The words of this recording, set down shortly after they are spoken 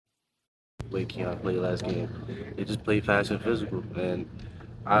way Keon played last game. They just play fast and physical, and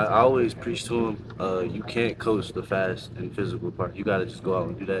I always preach to him, you can't coach the fast and physical part. You got to just go out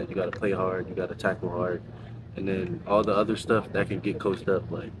and do that. You got to play hard. You got to tackle hard, and then all the other stuff that can get coached up.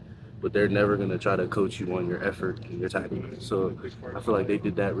 But they're never gonna try to coach you on your effort and your tackling. So I feel like they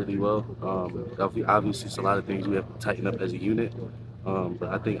did that really well. Obviously, it's a lot of things we have to tighten up as a unit. But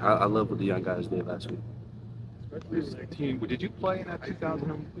I think I love what the young guys did last week. Team, did you play in that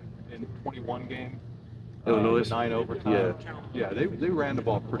 2021 game? Illinois? The 9 overtime? Yeah. They ran the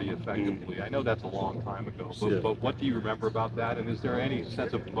ball pretty effectively. I know that's a long time ago, but what do you remember about that? And is there any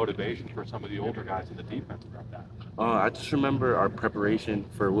sense of motivation for some of the older guys in the defense about that? I just remember our preparation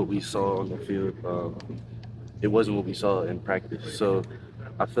for what we saw on the field. It wasn't what we saw in practice. So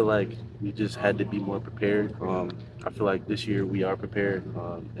I feel like we just had to be more prepared. I feel like this year we are prepared,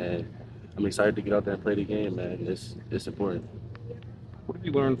 and I'm excited to get out there and play the game, man. It's important. What have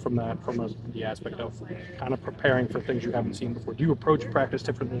you learned from that, the aspect of kind of preparing for things you haven't seen before? Do you approach practice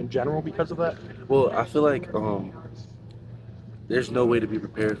differently in general because of that? Well, I feel like there's no way to be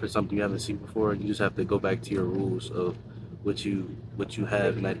prepared for something you haven't seen before. You just have to go back to your rules of what you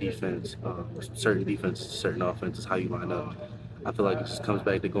have in that defense, certain defenses, certain offenses, how you line up. I feel like it just comes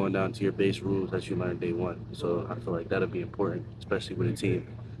back to going down to your base rules that you learned day one. So I feel like that'll be important, especially with a team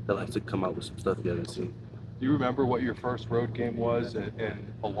that likes to come out with some stuff you haven't seen. Do you remember what your first road game was,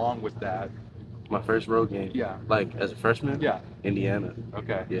 and along with that? My first road game? Yeah. Like as a freshman? Yeah. Indiana.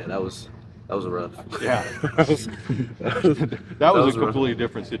 Okay. Yeah, that was a rough. Yeah. that was a completely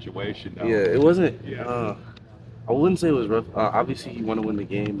different situation. Though. Yeah, it wasn't. Yeah. I wouldn't say it was rough. Obviously, you want to win the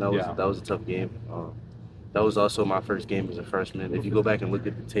game. That was a tough game. That was also my first game as a freshman. If you go back and look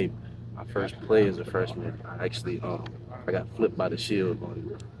at the tape, my first play as a freshman, I actually I got flipped by the shield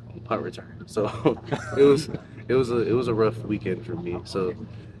on punt return. So it was a rough weekend for me. So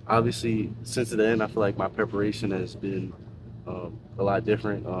obviously, since then, I feel like my preparation has been a lot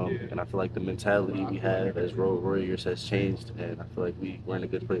different, and I feel like the mentality we have as Road Warriors has changed, and I feel like we're in a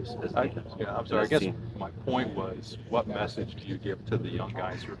good place as a defense. I'm sorry. I guess my point was, what message do you give to the young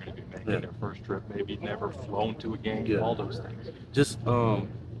guys who are going to be making their first trip, maybe never flown to a game, all those things? Just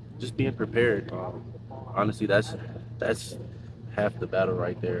being prepared. Honestly, that's half the battle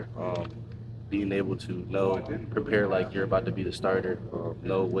right there. Being able to prepare like you're about to be the starter,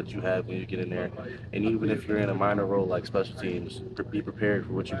 know what you have when you get in there, and even if you're in a minor role like special teams, be prepared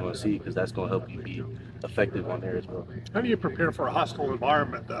for what you're going to see, because that's going to help you be effective on there as well. How do you prepare for a hostile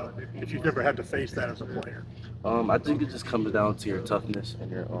environment, though, if you've never had to face that as a player? I think it just comes down to your toughness and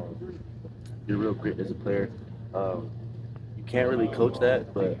your real grit as a player. You can't really coach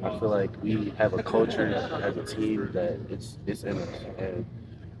that, but I feel like we have a culture as a team that it's in us, and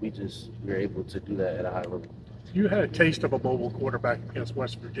we're able to do that at a high level. You had a taste of a mobile quarterback against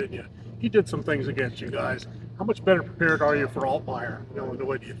West Virginia. He did some things against you guys. How much better prepared are you for Altmaier in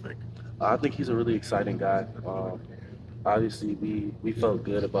Illinois, do you think? I think he's a really exciting guy. Obviously, we felt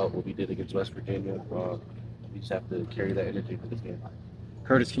good about what we did against West Virginia. We just have to carry that energy for this game.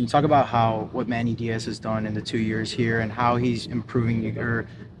 Curtis, can you talk about what Manny Diaz has done in the 2 years here and how he's improving you or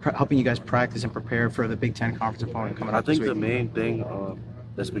helping you guys practice and prepare for the Big Ten conference opponent coming up this week? I think the main thing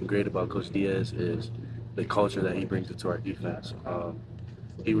that's been great about Coach Diaz is the culture that he brings into our defense.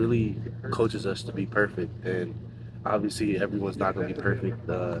 He really coaches us to be perfect, and obviously everyone's not going to be perfect.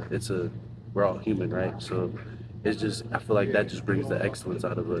 We're all human, right? So I feel like that just brings the excellence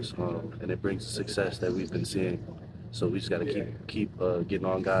out of us, and it brings the success that we've been seeing. So we just got to keep getting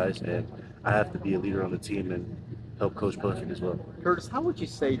on guys, and I have to be a leader on the team and help coach perfect as well. Curtis, how would you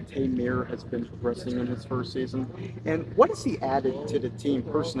say Tamir has been progressing in his first season? And what has he added to the team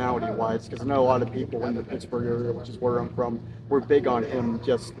personality-wise? Because I know a lot of people in the Pittsburgh area, which is where I'm from, were big on him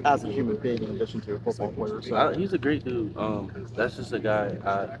just as a human being in addition to a football player. So. He's a great dude. That's just a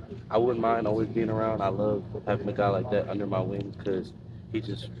guy I wouldn't mind always being around. I love having a guy like that under my wing because he's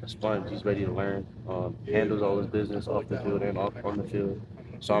just a sponge. He's ready to learn, handles all his business off the field and off on the field.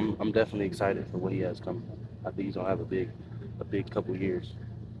 So I'm definitely excited for what he has coming. I think he's gonna have a big couple years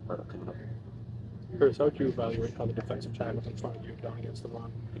coming up. Chris, how would you evaluate how the defensive tackles in front of you have done against the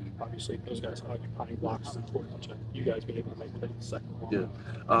run? Obviously, those guys are occupying blocks is important to you guys being able to make plays the second one. Yeah,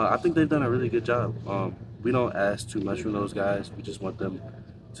 I think they've done a really good job. We don't ask too much from those guys. We just want them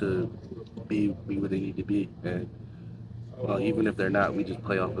to be where they need to be, and even if they're not, we just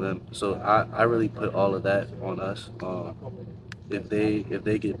play off of them. So I really put all of that on us. If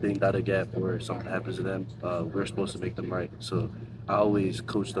they get banged out of gap or something happens to them, we're supposed to make them right. So I always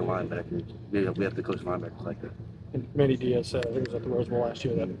coach the linebackers. We have to coach linebackers like that. And Manny Diaz said, I think it was at the Rose Bowl last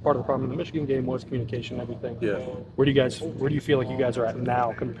year, that part of the problem in the Michigan game was communication and everything. Yeah. Where do you feel like you guys are at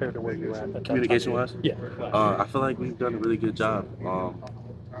now compared to where you were at that Communication wise? Yeah. I feel like we've done a really good job.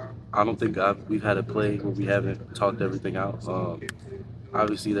 I don't think we've had a play where we haven't talked everything out.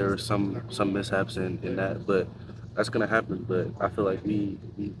 Obviously, there were some mishaps in that, but that's gonna happen. But I feel like we've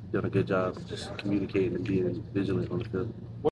done a good job just communicating and being vigilant on the field.